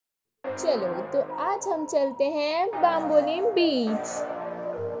चलो तो आज हम चलते हैं बाम्बोलिम बीच।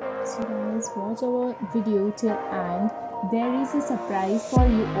 So guys, watch our video till end. There is a surprise for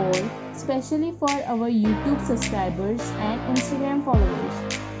you all, especially for our YouTube subscribers and Instagram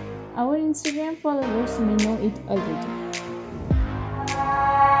followers. Our Instagram followers may know it already.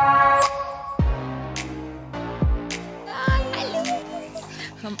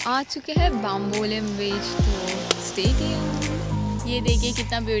 हम आ चुके हैं बाम्बोलिम बीच, तो स्टे ट्यून्ड। ये देखिए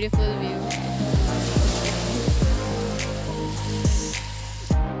कितना beautiful view है।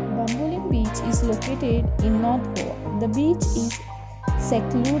 Bambolim Beach is located in North Goa. The beach is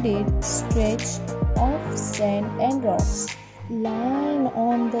secluded stretch of sand and rocks, lying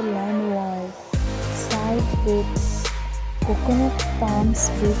on the landward side with coconut palms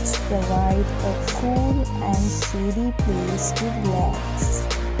which provide a cool and shady place to relax.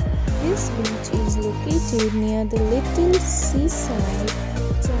 This beach is located near the little seaside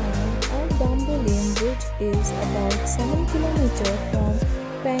town of Bambolim, which is about 7 km from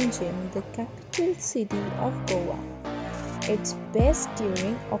Panjim, the capital city of Goa. It's best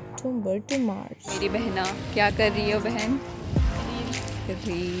during October to March. मेरी बहना क्या कर रही हो बहन?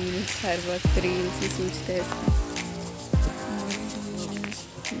 Reels, हर वक्त reels ही सोचते हैं इसमें।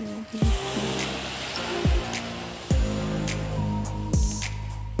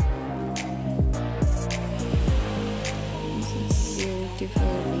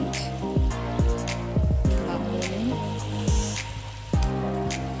 Beautiful beach.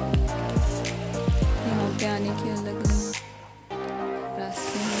 यहाँ पे आने के अलग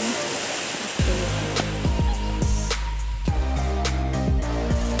रास्ते हैं।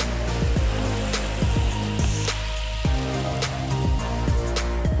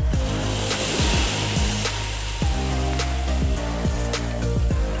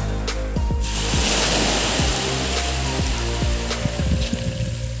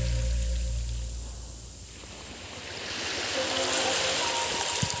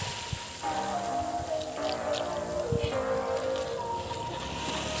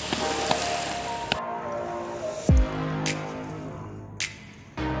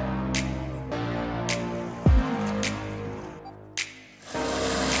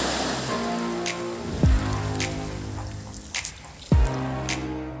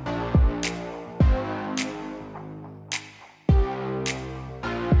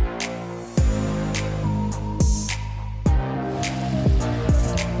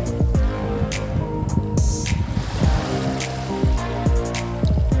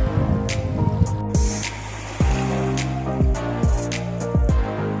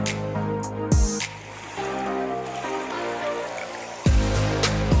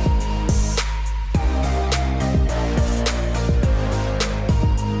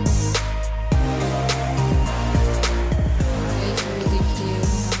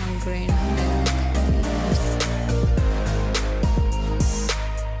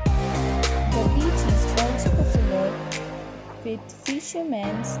 With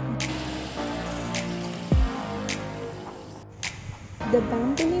fishermen's. The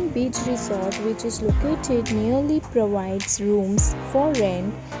Bambolim Beach Resort, which is located nearly, provides rooms for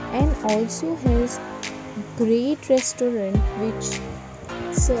rent and also has great restaurant which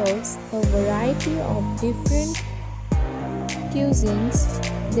serves a variety of different cuisines.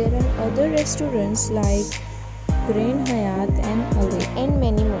 There are other restaurants like Grand Hyatt and Ale and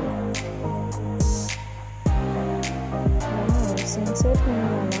many more. Sunset होने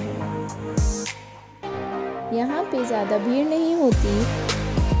वाला है। यहाँ पे ज़्यादा भीड़ नहीं होती,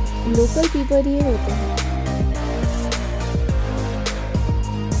 local people ही होते हैं।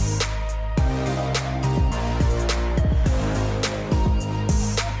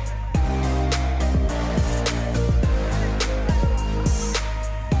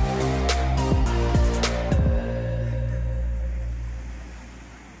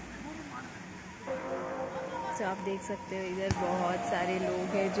 तो आप देख सकते हो इधर बहुत सारे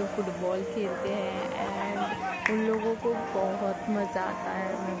लोग हैं जो फुटबॉल खेलते हैं एंड उन लोगों को बहुत मज़ा आता है,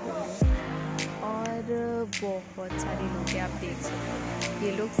 मैं बोलूँ। और बहुत सारे लोग हैं, आप देख सकते हो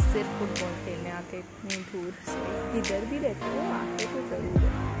ये लोग सिर्फ फुटबॉल खेलने आते हैं इतनी दूर से। इधर भी रहते हो, आते तो ज़रूर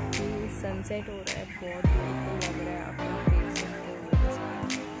है। ये सनसेट हो रहा है, बहुत ब्यूटीफुल लग रहा है, आप लोग देख सकते हो।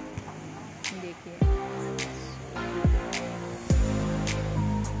 देखिए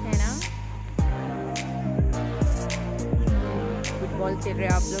फुटबॉल खेल रहे,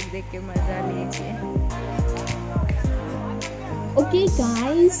 आप लोग देख के मज़ा लीजिए। ओके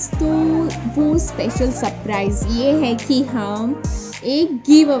गाइस, तो वो स्पेशल सरप्राइज ये है कि हम एक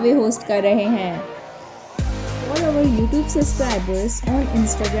गिव अवे होस्ट कर रहे हैं for our YouTube subscribers on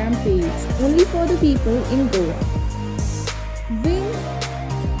Instagram page, only for the people in Goa. Win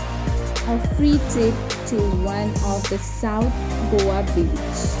a free trip to one of the South Goa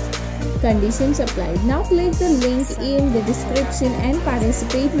beach. Conditions applied. Now click the link in the description and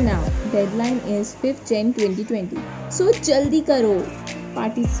participate now. Deadline is 5th Jan 2020. So जल्दी करो,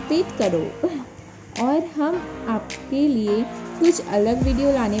 participate करो और हम आपके लिए कुछ अलग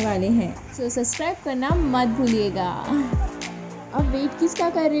video लाने वाले हैं। सो सब्सक्राइब करना मत भूलिएगा। अब वेट किसका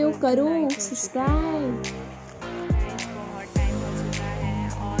कर रहे हो, करो सब्सक्राइब।